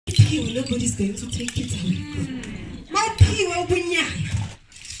nobody's going to take it away. Mawuphiwe ubunyanga.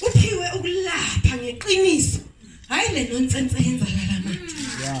 Uphiwe ukulapha ngeqiniso. Hayi le nonsense eyenzakala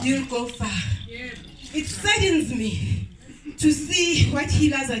manje. You'll go far. It saddens me to see what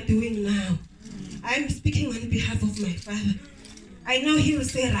healers are doing now. I'm speaking on behalf of my father. I know he will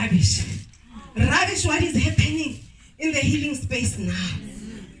say rubbish. Rubbish what is happening in the healing space now.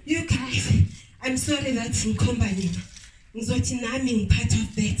 You guys, I'm sorry that in company. Ngizothi nami part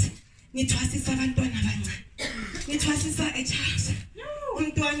of that. Nithwasisa abantwana abancane. Nithwasisa a child.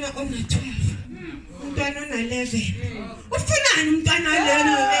 Umntwana ona 12. Umntwana ona 11. Ufunani umntwana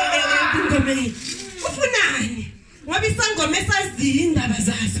lelo engomeni? Ufunani? Ngoba isangoma esaziyo indaba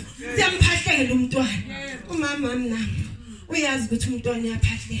zazo. Siyamphahlela umntwana. Umama mnami uyazi ukuthi umntwana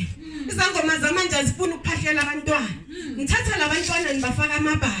uyaphahlela. Isangoma zamanje azifuna ukuphahlela abantwana. Ngithatha labantwana nibafaka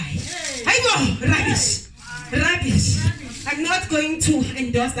amabayi. Hayibo, rubbish. I'm not going to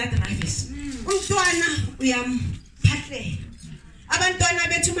endorse that rubbish. Umntwana uyamphahlela. Abantwana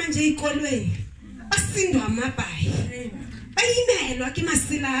bethu manje ezikolweni basindwa amabayi. Bayimelwa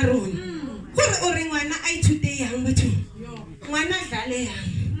kimasilaro. Uri ngwana ai today yang bethu. Ngwana dlale yang.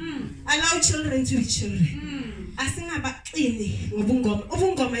 Allow children to be children. Asingabaxini ngobungoma.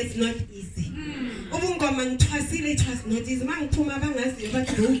 Ubungoma is not easy. Ubungoma ngithwasile it was not easy. Mangiphuma bangaziyo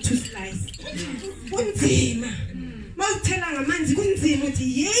bathi go to slice. Kunzima. Mawuthela ngamanzi kunzima uthi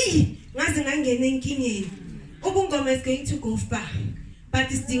hey ngaze ngangena enkingeni. Ubungoma is going to go far. But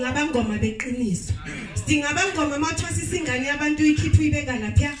sidinga abangoma beqiniso. Sidinga abangoma mawuthwasisa ingane yabantu uyikhipha uyibeka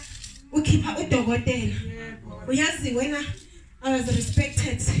lapha. Ukhipha udokotela. Uyazi wena I was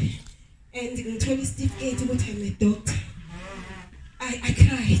respected and ngithola certificate ukuthi I'm a doctor. I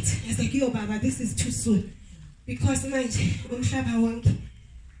cried. I was like, yo baba, this is too soon. Because manje umhlaba wonke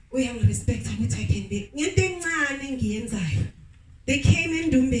uyangirespect ukuthi I can be. Ngento encane engiyenzayo. They came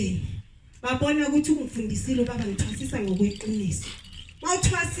endumbeni. Babona ukuthi ungifundisile baba ngithwasisa ngokweqiniso.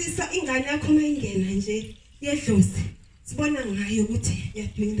 Mawuthwasisa ingane yakho mayingena nje yedlozi. Sibona ngayo ukuthi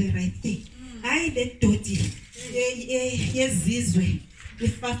you're doing the right thing. Hayi le doti yezizwe.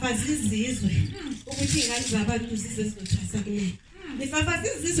 Nifafaza izizwe ukuthi ingane zabantu zizothwasa kumina.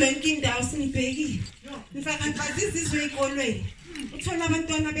 Nifafaza izizwe enkindawo sinibhekile. Nifafaza izizwe ezikolweni. Uthola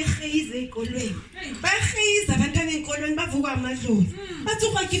abantwana beheyize ezikolweni. Baheyiza abantwana ezikolweni bavuka amadlozi.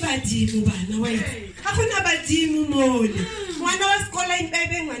 Bathuka kibadimu bana wayithi. Akuna badimu mona. Mwana wasikole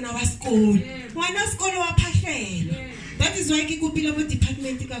impebe ngwana wasikole. Mwana wasikole waphahlela. That is why kikupila mo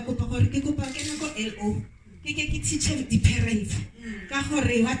department ka kopa gore kikopa kena ko LO. Ke teacher the parents. Ka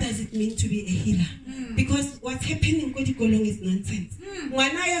gore what does it mean to be a healer? Because what's happening ko dikolong is nonsense.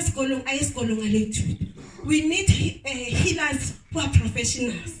 Ngwana ya sekolong a sekolong a lecture. We need healers who are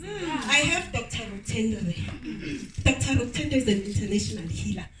professionals. I have Dr. Rutendo there. Dr. Rutendo is an international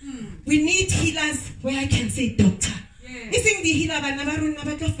healer. We need healers where I can say doctor. Ising the healer bana ba rona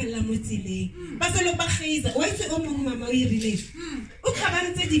ba tlo fella mo tseleng. Ba solo ba khaiza. Wa itse o mong mama o irile. O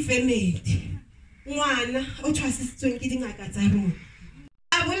khabantse di-family. Ngwana o tshwasitsweng ke dingaka tsa rona.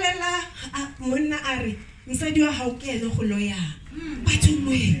 A bolela monna a re msadi wa hao ke ena go loya. Batho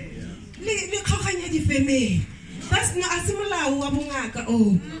mwe. Le khoganya di-family. That's no asimolao wa bongaka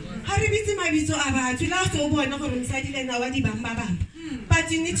o. Ha re bitse mabitso a batho la go bona gore msadi le na wa di bamba bamba.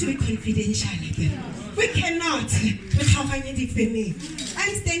 But you need to be confidential again. We cannot khoganya di-family.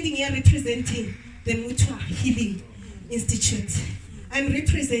 I'm standing here representing the Mutwa Healing Institute. I'm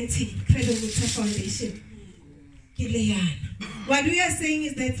representing Credo Mutwa Foundation. What we are saying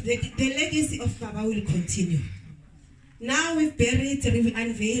is that the legacy of Baba will continue. Now we've buried, we've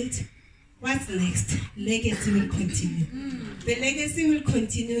unveiled. What's next? Legacy will continue. The legacy will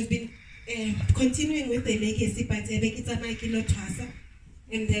continue. We've been continuing with the legacy, but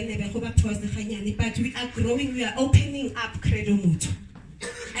and then but we are growing, we are opening up Credo Mutwa.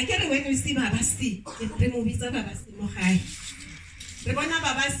 I get it when we see Baba see, the movies of Baba see Mohai. Rebona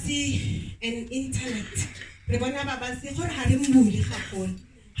Baba see an intellect. Rebona Baba see how Harimbuli Hapon.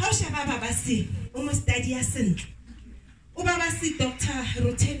 How shall Baba see? Almost Daddy Asen. Baba see Dr.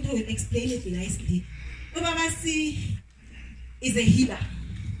 Rotendo will explain it nicely. Baba see is a healer.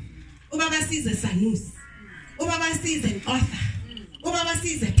 Baba see is a sanus. Baba see is an author. Baba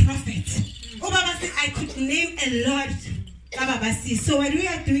see is a prophet. Baba see I could name a lot. Baba see. So what we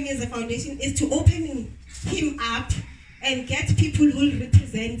are doing as a foundation is to open him up and get people who will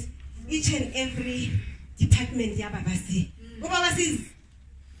represent each and every department. Baba see. Baba see is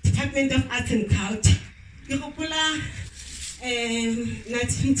Department of Arts and Culture.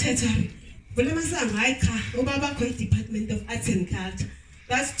 Vulamasango, Baba Department of Arts and Culture.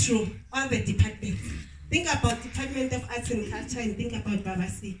 That's true. All the departments. Think about Department of Arts and Culture and think about Baba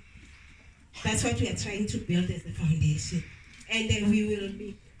C. That's what we are trying to build as a foundation. And then we will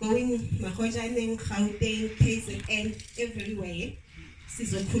be going Makhosi, Gauteng, KZN, everywhere.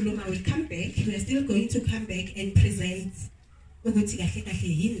 Sizokhuluma will come back. We are still going to come back and present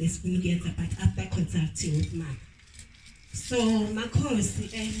but after consulting with Mark. So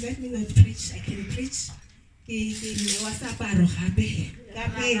Makhosi, let me not preach, I can preach.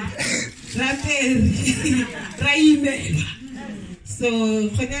 So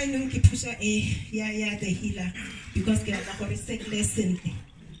the healer because get a sick lesson.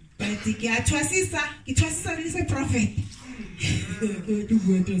 But the prophet.